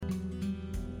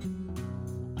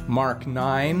Mark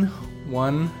 9,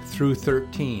 1 through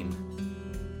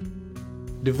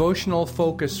 13. Devotional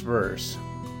focus verse.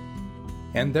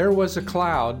 And there was a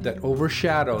cloud that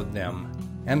overshadowed them,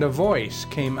 and a voice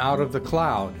came out of the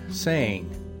cloud,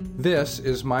 saying, This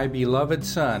is my beloved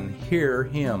Son, hear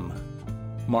him.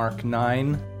 Mark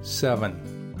 9,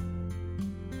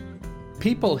 7.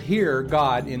 People hear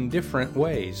God in different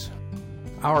ways.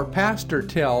 Our pastor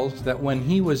tells that when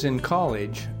he was in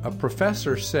college, a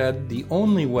professor said the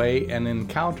only way an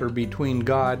encounter between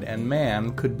God and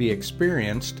man could be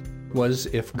experienced was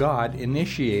if God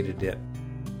initiated it.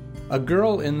 A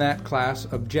girl in that class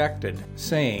objected,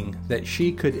 saying that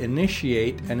she could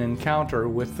initiate an encounter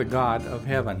with the God of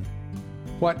heaven.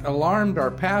 What alarmed our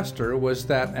pastor was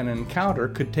that an encounter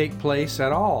could take place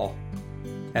at all.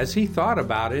 As he thought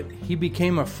about it, he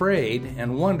became afraid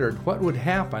and wondered what would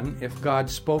happen if God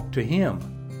spoke to him.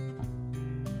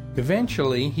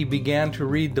 Eventually, he began to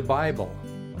read the Bible.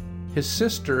 His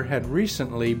sister had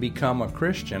recently become a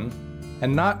Christian,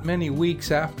 and not many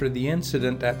weeks after the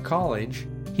incident at college,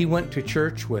 he went to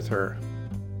church with her.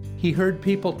 He heard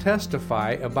people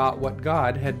testify about what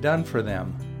God had done for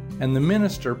them, and the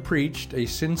minister preached a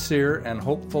sincere and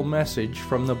hopeful message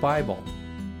from the Bible.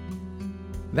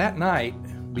 That night,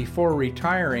 before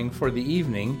retiring for the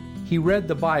evening, he read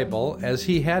the Bible as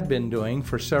he had been doing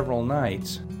for several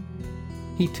nights.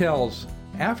 He tells,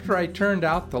 After I turned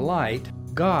out the light,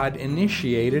 God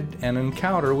initiated an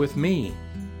encounter with me.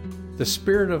 The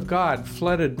Spirit of God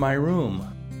flooded my room.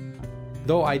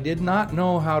 Though I did not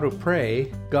know how to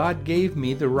pray, God gave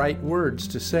me the right words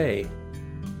to say.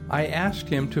 I asked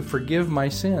Him to forgive my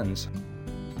sins.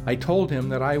 I told Him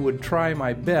that I would try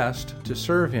my best to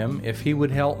serve Him if He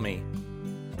would help me.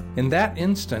 In that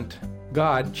instant,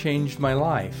 God changed my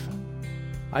life.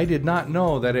 I did not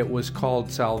know that it was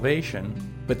called salvation,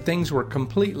 but things were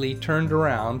completely turned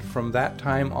around from that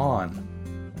time on.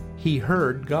 He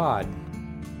heard God.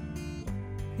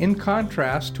 In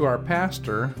contrast to our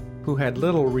pastor, who had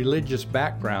little religious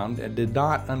background and did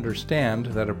not understand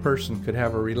that a person could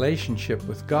have a relationship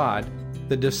with God,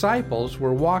 the disciples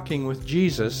were walking with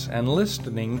Jesus and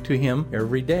listening to Him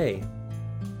every day.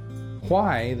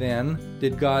 Why, then,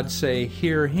 did God say,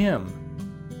 Hear him?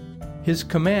 His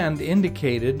command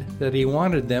indicated that He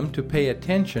wanted them to pay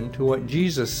attention to what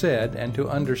Jesus said and to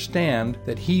understand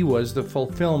that He was the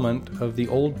fulfillment of the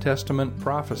Old Testament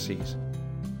prophecies.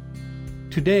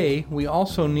 Today, we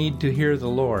also need to hear the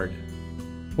Lord.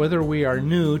 Whether we are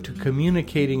new to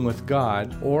communicating with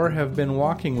God or have been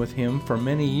walking with Him for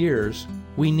many years,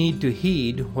 we need to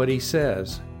heed what He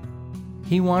says.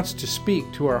 He wants to speak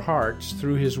to our hearts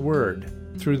through His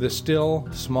Word, through the still,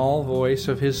 small voice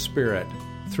of His Spirit,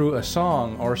 through a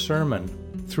song or sermon,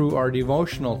 through our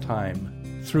devotional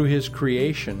time, through His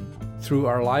creation, through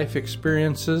our life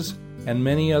experiences, and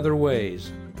many other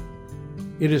ways.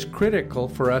 It is critical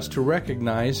for us to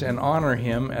recognize and honor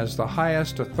Him as the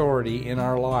highest authority in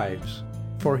our lives,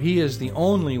 for He is the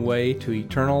only way to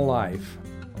eternal life.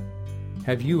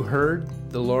 Have you heard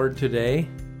the Lord today?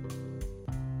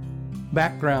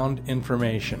 Background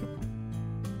information.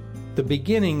 The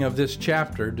beginning of this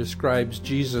chapter describes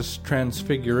Jesus'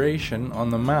 transfiguration on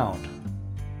the Mount.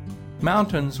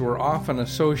 Mountains were often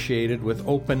associated with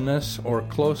openness or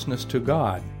closeness to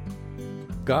God.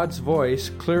 God's voice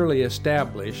clearly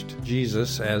established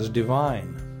Jesus as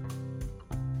divine.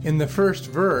 In the first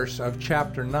verse of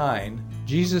chapter 9,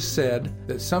 Jesus said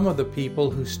that some of the people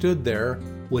who stood there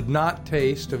would not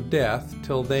taste of death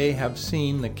till they have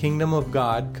seen the kingdom of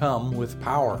God come with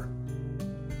power.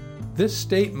 This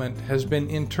statement has been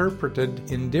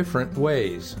interpreted in different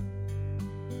ways.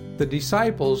 The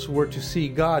disciples were to see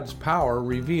God's power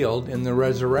revealed in the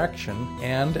resurrection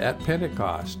and at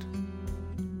Pentecost.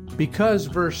 Because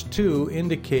verse 2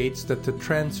 indicates that the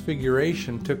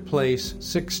transfiguration took place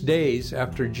 6 days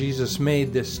after Jesus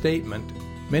made this statement,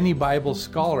 many Bible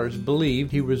scholars believe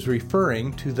he was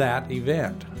referring to that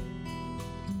event.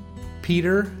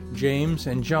 Peter, James,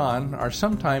 and John are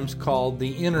sometimes called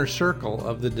the inner circle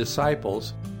of the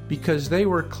disciples because they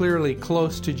were clearly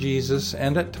close to Jesus,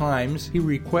 and at times He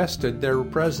requested their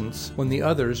presence when the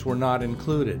others were not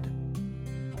included.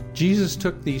 Jesus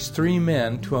took these 3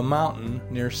 men to a mountain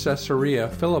near Caesarea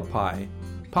Philippi,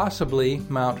 possibly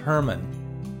Mount Hermon.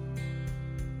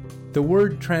 The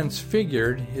word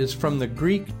transfigured is from the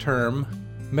Greek term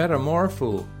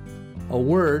metamorpho, a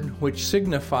word which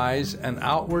signifies an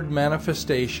outward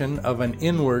manifestation of an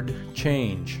inward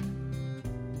change.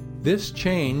 This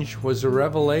change was a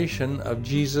revelation of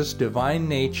Jesus' divine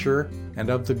nature and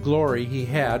of the glory He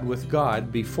had with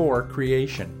God before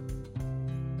creation.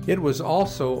 It was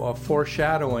also a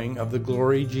foreshadowing of the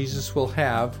glory Jesus will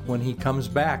have when he comes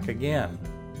back again.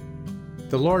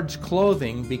 The Lord's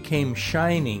clothing became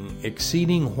shining,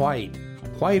 exceeding white,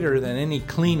 whiter than any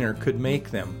cleaner could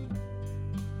make them.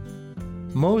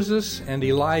 Moses and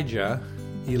Elias,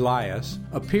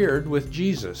 appeared with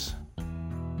Jesus.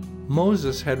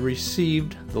 Moses had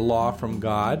received the law from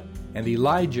God, and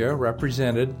Elijah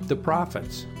represented the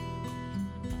prophets.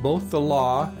 Both the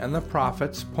law and the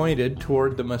prophets pointed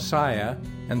toward the Messiah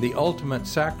and the ultimate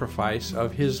sacrifice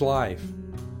of his life.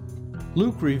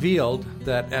 Luke revealed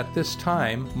that at this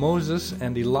time Moses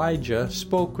and Elijah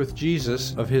spoke with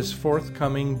Jesus of his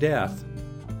forthcoming death.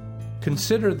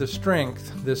 Consider the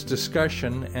strength this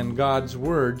discussion and God's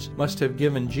words must have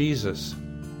given Jesus.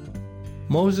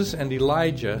 Moses and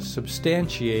Elijah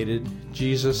substantiated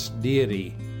Jesus'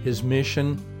 deity, his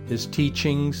mission, his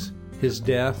teachings, his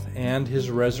death, and his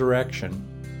resurrection.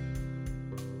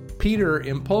 Peter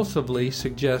impulsively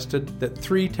suggested that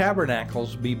 3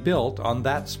 tabernacles be built on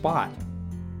that spot.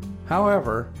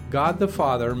 However, God the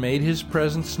Father made his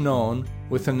presence known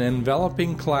with an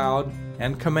enveloping cloud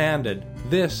and commanded,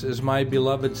 "This is my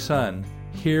beloved Son,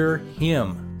 hear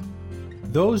him."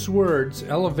 Those words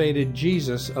elevated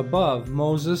Jesus above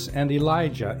Moses and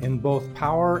Elijah in both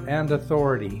power and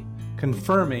authority,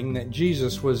 confirming that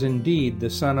Jesus was indeed the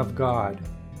Son of God.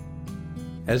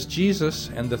 As Jesus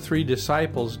and the 3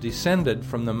 disciples descended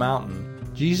from the mountain,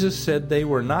 Jesus said they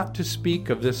were not to speak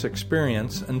of this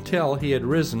experience until he had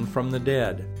risen from the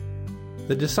dead.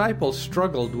 The disciples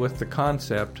struggled with the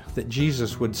concept that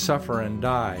Jesus would suffer and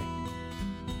die.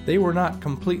 They were not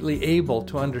completely able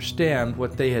to understand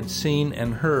what they had seen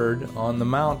and heard on the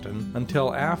mountain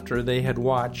until after they had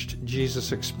watched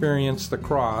Jesus experience the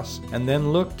cross and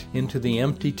then looked into the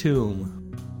empty tomb.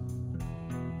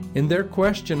 In their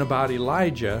question about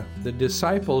Elijah, the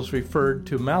disciples referred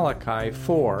to Malachi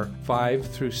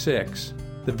 4:5-6,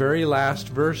 the very last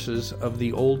verses of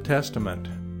the Old Testament,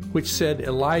 which said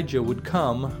Elijah would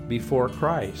come before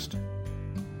Christ.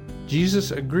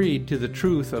 Jesus agreed to the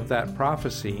truth of that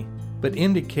prophecy, but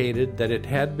indicated that it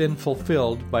had been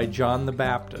fulfilled by John the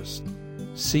Baptist.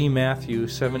 See Matthew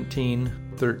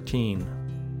 17:13.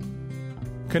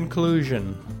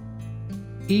 Conclusion.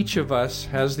 Each of us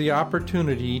has the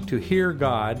opportunity to hear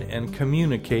God and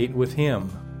communicate with Him.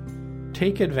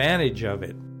 Take advantage of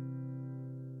it.